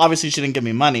 Because obviously she didn't give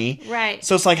me money. Right.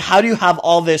 So it's like, how do you have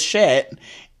all this shit?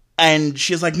 And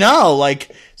she's like, no,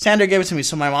 Sandra gave it to me.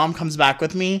 So my mom comes back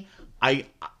with me. I,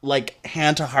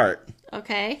 hand to heart.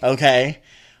 Okay. Okay?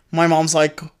 My mom's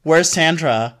like, where's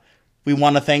Sandra? We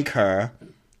want to thank her.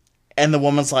 And the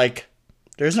woman's like,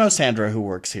 there's no Sandra who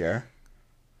works here.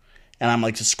 And I'm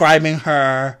describing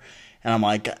her. And I'm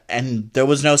like, and there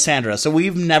was no Sandra. So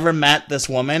we've never met this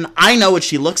woman. I know what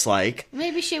she looks like.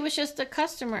 Maybe she was just a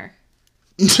customer.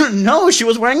 No, she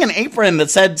was wearing an apron that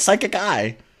said Psychic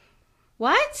Eye.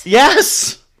 What?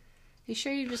 Yes. You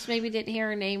sure you just maybe didn't hear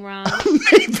her name wrong?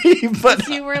 Maybe, but...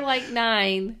 You were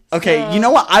 9. Okay, so... you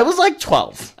know what? I was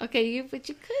 12. Okay, but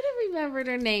you could have remembered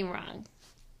her name wrong.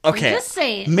 Okay. I'm just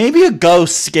saying. Maybe a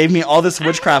ghost gave me all this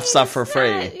witchcraft stuff for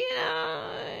free.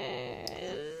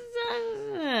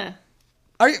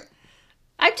 Are you...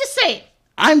 I'm just saying.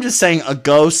 I'm just saying a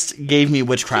ghost gave me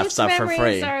witchcraft Kids' stuff for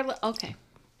free. Okay.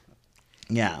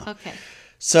 Yeah. Okay.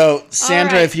 So,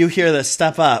 Sandra, right. If you hear this,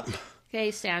 step up. Okay,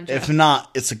 Sandra. If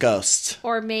not, it's a ghost.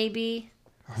 Or maybe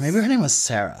her name was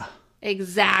Sarah.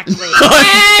 Exactly.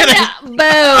 And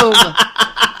boom.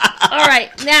 All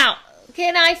right. Now,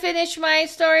 can I finish my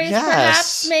stories? Yes.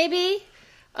 Perhaps, maybe?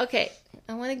 Okay.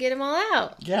 I want to get them all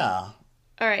out. Yeah.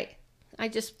 All right. I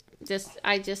just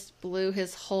blew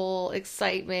his whole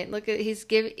excitement. Look at if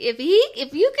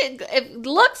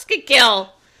looks could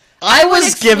kill. I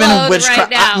was given witchcraft.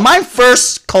 Right now. My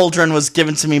first cauldron was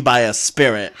given to me by a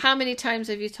spirit. How many times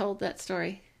have you told that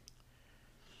story?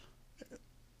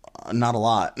 Not a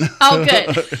lot. Oh, good.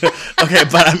 Okay,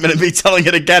 but I'm going to be telling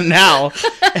it again now.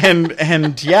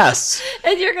 And yes.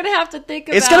 And you're going to have to think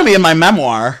about... It's going to be in my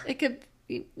memoir. It could...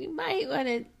 You might want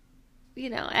to,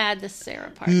 add the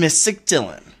Sarah part. Mystic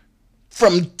Dylan.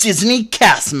 From Disney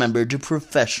cast member to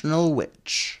professional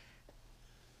witch.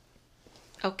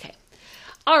 Okay.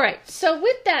 All right. So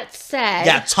with that said...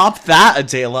 Yeah, top that,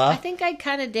 Adela. I think I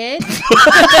kind of did.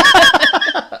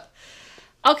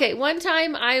 Okay, one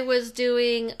time I was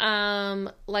doing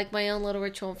my own little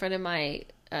ritual in front of my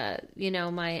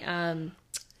my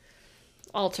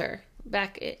altar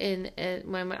back in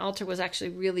when my altar was actually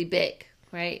really big,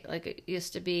 right? Like it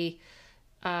used to be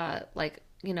a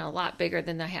lot bigger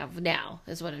than I have now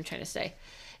is what I'm trying to say.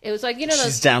 It was those...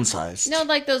 She's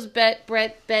downsized. Those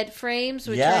bed frames.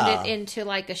 We turned it into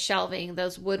a shelving,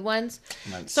 those wood ones.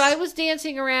 Nice. So I was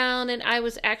dancing around, and I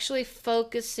was actually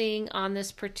focusing on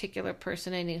this particular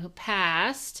person I knew who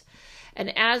passed.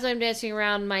 And as I'm dancing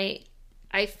around, I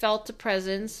felt the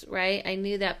presence, right? I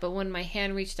knew that, but when my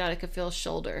hand reached out, I could feel his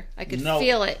shoulder. I could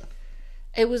feel it.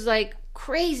 It was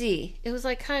crazy. It was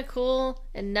kind of cool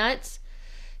and nuts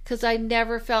because I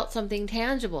never felt something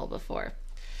tangible before.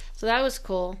 So that was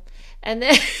cool. And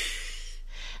then,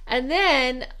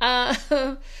 I'll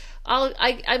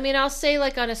say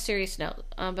on a serious note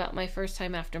about my first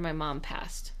time after my mom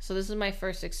passed. So this is my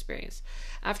first experience.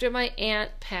 After my aunt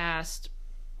passed,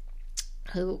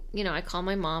 who, I call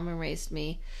my mom and raised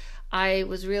me, I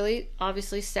was really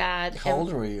obviously sad. How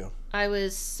old were you? I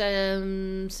was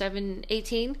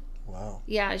 18. Wow.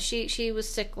 Yeah, she was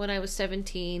sick when I was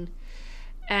 17.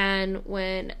 And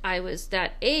when I was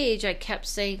that age, I kept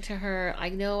saying to her, I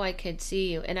know I could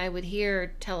see you. And I would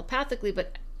hear telepathically,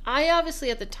 but I obviously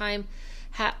at the time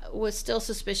was still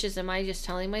suspicious. Am I just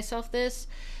telling myself this?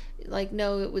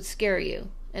 No, it would scare you.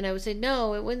 And I would say,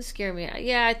 no, it wouldn't scare me.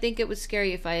 Yeah, I think it would scare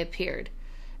you if I appeared.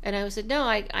 And I would say, no,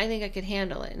 I think I could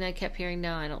handle it. And I kept hearing,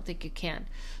 no, I don't think you can.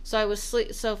 So I was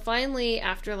so finally,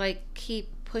 after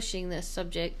keep pushing this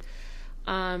subject,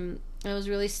 I was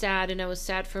really sad, and I was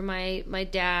sad for my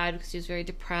dad because he was very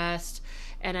depressed,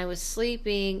 and I was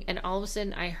sleeping, and all of a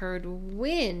sudden I heard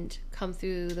wind come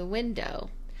through the window,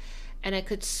 and I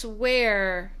could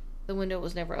swear the window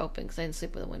was never open because I didn't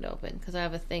sleep with the window open because I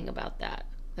have a thing about that.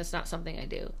 That's not something I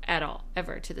do at all,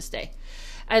 ever, to this day.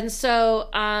 And so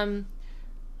I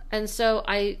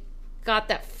got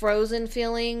that frozen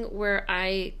feeling where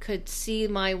I could see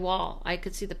my wall. I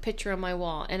could see the picture on my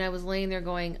wall. And I was laying there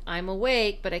going, I'm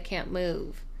awake, but I can't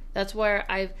move. That's where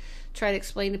I've tried to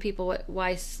explain to people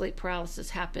why sleep paralysis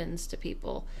happens to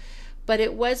people. But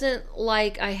it wasn't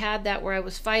like I had that where I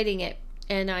was fighting it.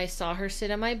 And I saw her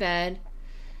sit on my bed.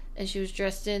 And she was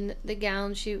dressed in the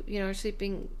gown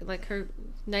sleeping, like her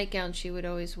nightgown she would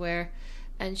always wear.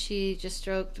 And she just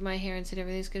stroked my hair and said,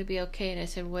 everything's going to be okay. And I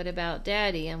said, what about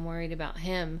Daddy? I'm worried about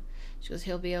him. She goes,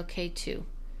 he'll be okay too.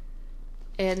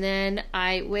 And then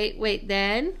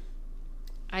then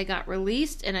I got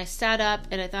released and I sat up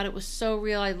and I thought it was so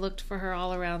real. I looked for her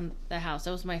all around the house.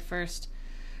 That was my first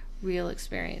real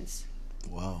experience.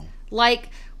 Wow. Like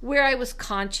where I was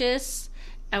conscious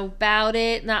about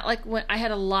it, not like when I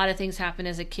had a lot of things happen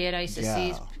as a kid. I used to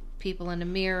see people in a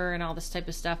mirror and all this type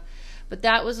of stuff, but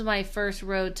that was my first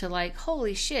road to like,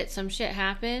 holy shit, some shit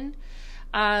happened.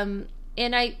 And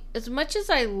I, as much as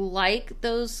I like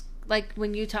those, like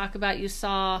when you talk about you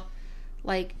saw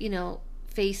like,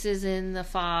 faces in the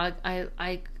fog,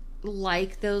 I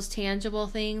like those tangible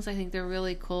things. I think they're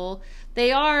really cool.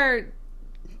 They are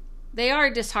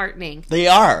disheartening. They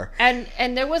are.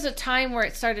 And there was a time where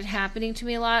it started happening to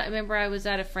me a lot. I remember I was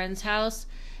at a friend's house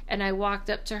and I walked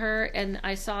up to her and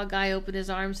I saw a guy open his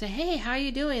arms and say, hey, how are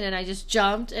you doing? And I just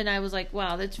jumped and I was like,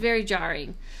 wow, that's very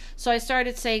jarring. So I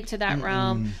started saying to that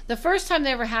realm, the first time that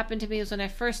ever happened to me was when I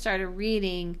first started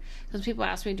reading, because people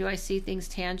asked me, do I see things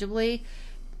tangibly?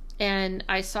 And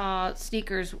I saw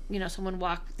sneakers, someone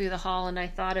walked through the hall and I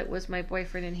thought it was my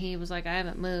boyfriend and he was like, I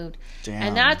haven't moved. Damn.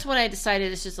 And that's when I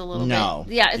decided it's just a little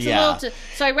bit. Yeah, it's a little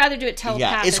so I'd rather do it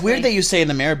telepathically. Yeah, it's weird that you say in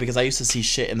the mirror because I used to see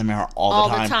shit in the mirror all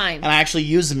the time. And I actually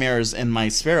use the mirrors in my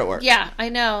spirit work. Yeah, I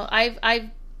know.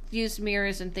 I've used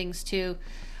mirrors and things too.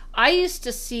 I used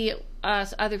to see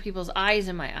other people's eyes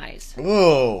in my eyes.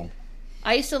 Whoa.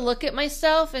 I used to look at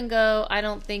myself and go, I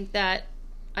don't think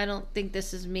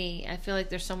this is me. I feel like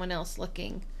there's someone else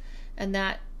looking, and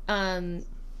that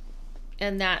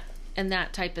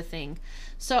type of thing.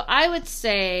 So I would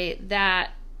say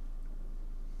that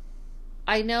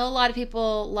I know a lot of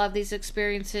people love these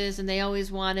experiences and they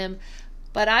always want them,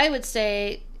 but I would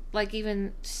say, like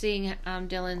even seeing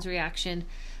Dylan's reaction,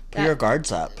 put your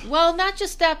guards up. Well, not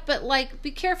just that, but like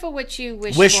be careful what you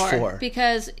wish for,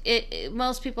 because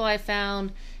most people I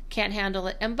found can't handle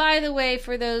it. And by the way,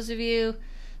 for those of you,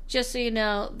 just so you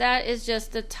know, that is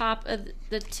just the top of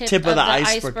the tip of the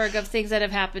iceberg of things that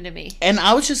have happened to me. And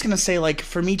I was just going to say, like,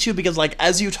 for me too, because, like,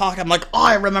 as you talk, I'm like, oh,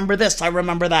 I remember this, I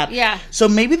remember that. Yeah. So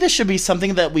maybe this should be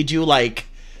something that we do, like,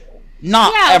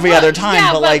 not every other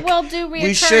time, but like, we'll do reoccurring.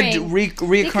 We should do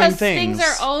reoccurring because things. Things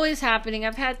are always happening.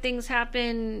 I've had things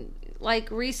happen,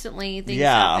 like, recently. Things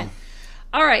happen.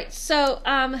 All right, so,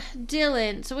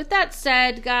 Dylan, so with that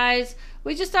said, guys,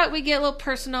 we just thought we'd get a little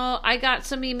personal. I got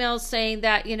some emails saying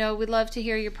that, we'd love to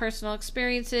hear your personal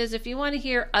experiences. If you want to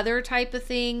hear other type of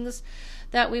things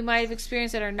that we might have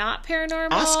experienced that are not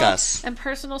paranormal, ask us. And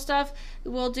personal stuff,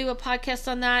 we'll do a podcast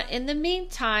on that. In the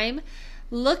meantime,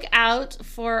 look out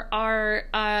for our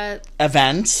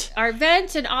event. Our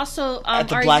event, and also at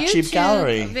the our Black YouTube Sheep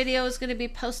Gallery video is going to be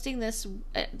posting this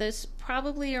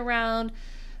probably around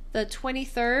the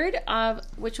 23rd,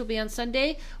 which will be on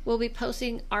Sunday. We'll be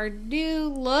posting our new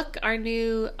look, our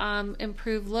new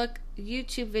improved look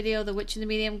YouTube video, The Witch in the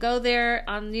Medium. Go there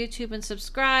on YouTube and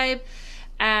subscribe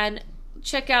and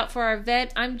check out for our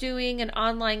event. I'm doing an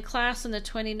online class on the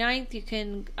 29th. You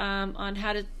can on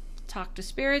how to talk to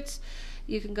spirits.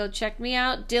 You can go check me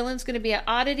out. Dylan's going to be at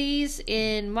Oddities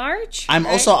in March. I'm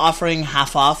also offering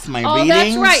half off my readings. Oh,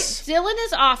 that's right. Dylan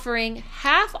is offering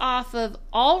half off of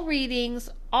all readings,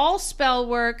 all spell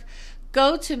work.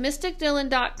 Go to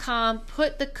mysticdylan.com,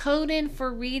 put the code in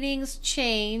for readings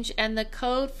change and the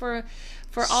code for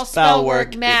all spell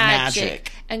work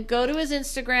magic, and go to his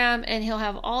Instagram and he'll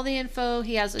have all the info.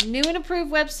 He has a new and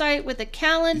improved website with a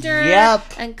calendar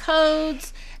and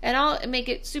codes, and I'll make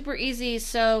it super easy.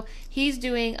 So he's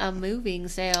doing a moving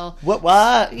sale.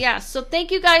 What? Yeah. So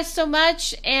thank you guys so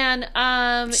much, and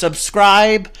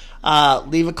subscribe.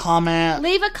 Leave a comment.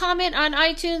 Leave a comment on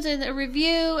iTunes and a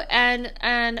review and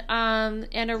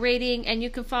a rating, and you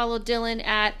can follow Dylan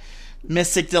at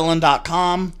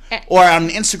mysticdylan.com or on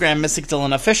Instagram,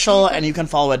 mysticdylanofficial, and you can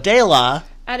follow Adela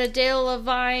at Adela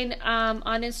Levine on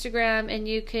Instagram, and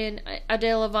you can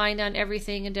Adela Levine on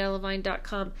everything,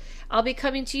 adelalevine.com. I'll be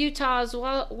coming to Utah as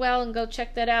well, and go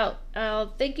check that out.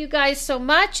 Thank you guys so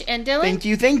much, and Dylan.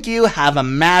 Thank you. Have a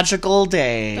magical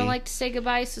day. Don't like to say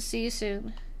goodbye, so see you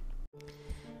soon.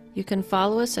 You can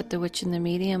follow us at The Witch in the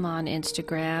Medium on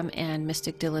Instagram, and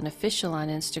Mystic Dylan Official on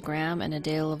Instagram, and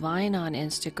Adela Levine on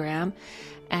Instagram.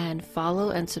 And follow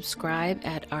and subscribe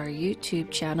at our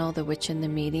YouTube channel, The Witch in the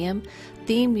Medium.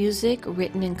 Theme music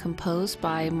written and composed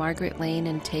by Margaret Lane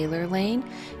and Taylor Lane.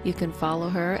 You can follow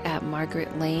her at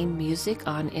Margaret Lane Music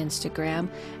on Instagram.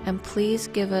 And please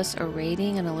give us a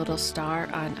rating and a little star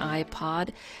on iPod.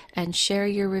 And share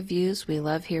your reviews. We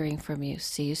love hearing from you.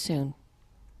 See you soon.